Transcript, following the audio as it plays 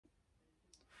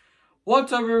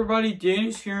What's up everybody,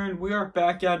 Danny's here and we are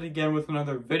back at it again with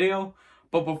another video.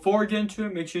 But before we get into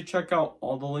it, make sure you check out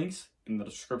all the links in the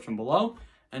description below.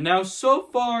 And now so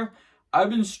far,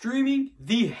 I've been streaming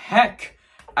the heck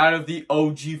out of the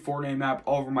OG Fortnite map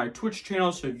over my Twitch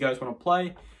channel. So if you guys want to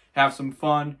play, have some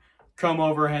fun, come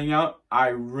over, hang out. I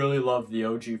really love the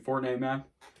OG Fortnite map.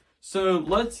 So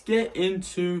let's get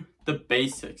into the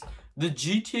basics. The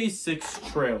GTA 6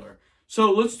 trailer. So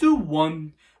let's do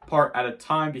one part at a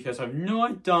time because I've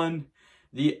not done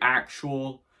the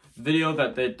actual video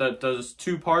that does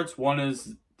two parts. One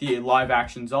is the live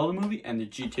action Zelda movie and the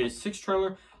GTA 6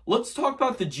 trailer. Let's talk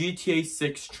about the GTA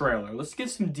 6 trailer. Let's get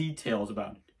some details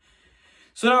about it.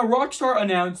 So now Rockstar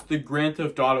announced the Grand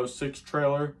Theft Auto 6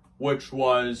 trailer, which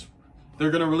was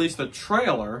they're going to release the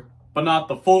trailer, but not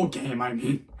the full game. I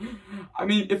mean,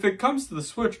 if it comes to the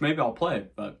Switch, maybe I'll play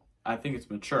it, but I think it's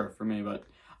mature for me, but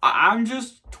I'm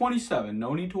just 27.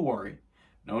 No need to worry.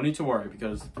 No need to worry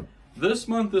because this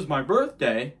month is my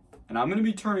birthday and I'm going to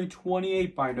be turning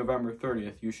 28 by November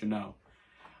 30th. You should know.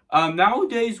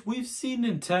 Nowadays, we've seen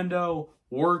Nintendo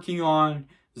working on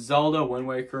Zelda, Wind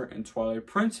Waker, and Twilight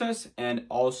Princess, and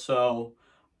also,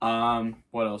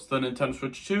 what else? The Nintendo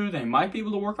Switch 2. They might be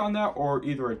able to work on that, or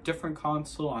either a different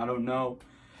console. I don't know.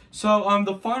 So,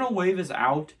 the final wave is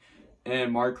out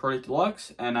in Mario Kart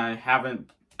Deluxe, and I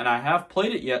have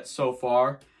played it yet so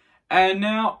far. And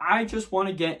now I just want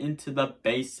to get into the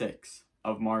basics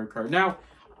of Mario Kart. Now,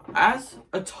 as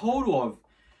a total of,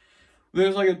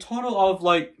 there's like a total of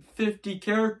like 50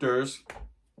 characters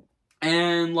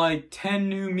and like 10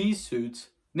 new Mii suits.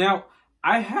 Now,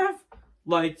 I have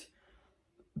liked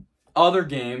other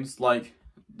games, like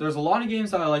there's a lot of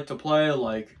games that I like to play,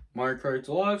 like Mario Kart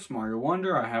Deluxe, Mario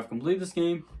Wonder. I have completed this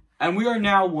game. And we are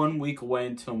now 1 week away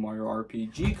until Mario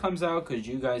RPG comes out because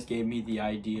you guys gave me the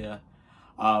idea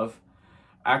of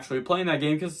actually playing that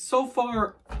game. Because so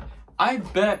far, I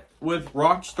bet with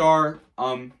Rockstar,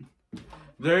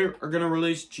 they are going to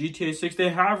release GTA 6. They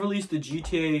have released the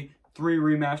GTA 3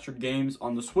 remastered games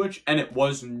on the Switch, and it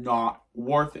was not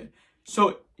worth it.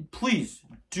 So please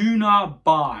do not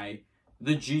buy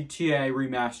the GTA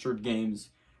remastered games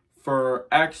for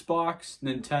Xbox,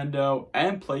 Nintendo,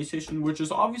 and PlayStation, which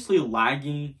is obviously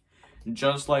lagging,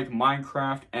 just like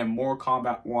Minecraft and Mortal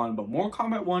Kombat 1. But Mortal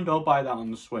Kombat 1, don't buy that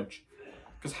on the Switch.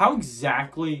 Because how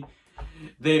exactly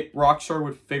Rockstar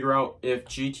would figure out if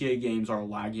GTA games are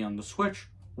laggy on the Switch?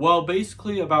 Well,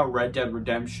 basically about Red Dead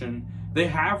Redemption, they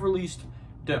have released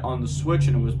it on the Switch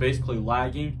and it was basically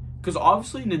lagging. Because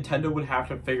obviously Nintendo would have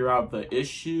to figure out the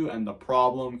issue and the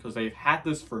problem because they've had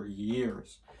this for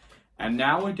years. And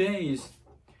nowadays,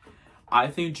 I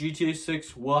think GTA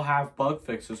 6 will have bug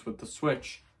fixes with the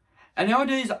Switch. And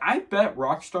nowadays, I bet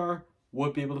Rockstar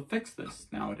would be able to fix this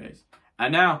nowadays.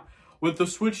 And now, with the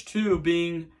Switch 2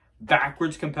 being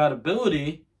backwards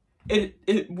compatibility,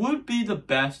 it would be the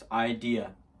best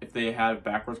idea if they had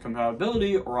backwards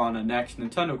compatibility or on a next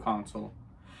Nintendo console.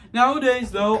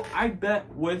 Nowadays, though, I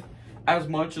bet with as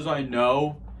much as I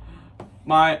know,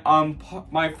 my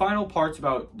final parts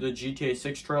about the GTA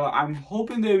 6 trailer, I'm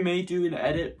hoping they may do an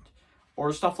edit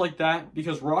or stuff like that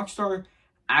because Rockstar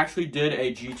actually did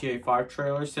a GTA 5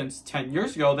 trailer since 10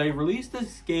 years ago. They released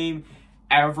this game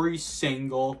every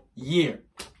single year.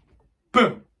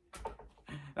 Boom!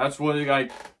 That's what they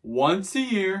like once a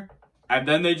year, and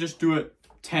then they just do it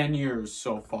 10 years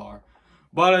so far.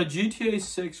 But GTA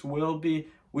 6 will be,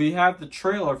 we have the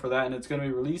trailer for that, and it's going to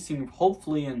be releasing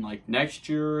hopefully in like next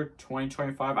year,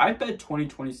 2025. I bet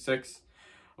 2026.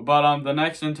 But the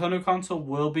next Nintendo console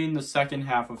will be in the second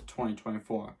half of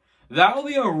 2024. That will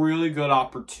be a really good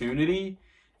opportunity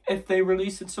if they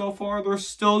release it so far. They're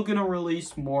still going to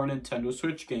release more Nintendo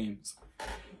Switch games.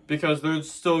 Because there's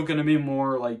still going to be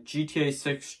more like GTA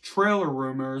 6 trailer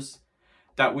rumors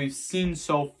that we've seen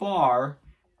so far.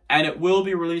 And it will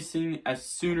be releasing as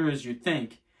sooner as you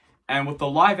think. And with the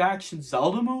live-action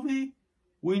Zelda movie,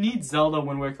 we need Zelda,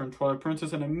 Wind Waker, and Twilight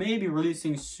Princess, and it may be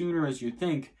releasing sooner as you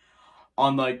think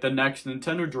on, like, the next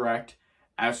Nintendo Direct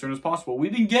as soon as possible.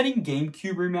 We've been getting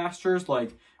GameCube remasters,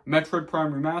 like Metroid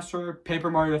Prime Remaster,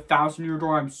 Paper Mario 1,000 Year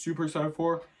Door, I'm super excited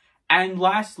for. And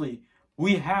lastly,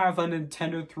 we have a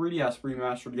Nintendo 3DS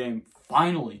remastered game,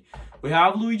 finally. We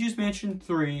have Luigi's Mansion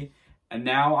 3, and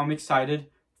now I'm excited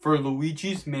for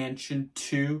Luigi's Mansion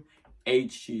 2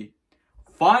 HD.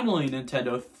 Finally,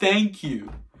 Nintendo, thank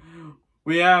you.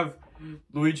 We have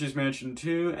Luigi's Mansion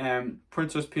 2 and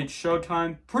Princess Peach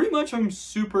Showtime. Pretty much I'm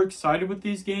super excited with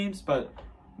these games, but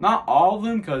not all of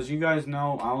them because you guys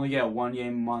know I only get one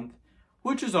game a month,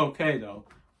 which is okay though.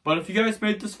 But if you guys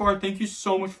made it this far, thank you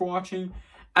so much for watching.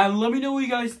 And let me know what you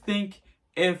guys think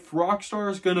if Rockstar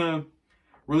is going to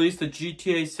release the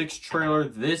GTA 6 trailer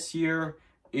this year,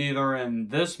 either in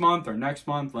this month or next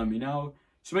month. Let me know.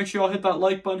 So make sure y'all hit that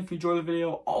like button if you enjoyed the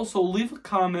video. Also, leave a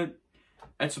comment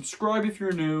and subscribe if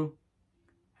you're new.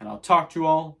 And I'll talk to you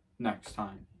all next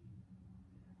time.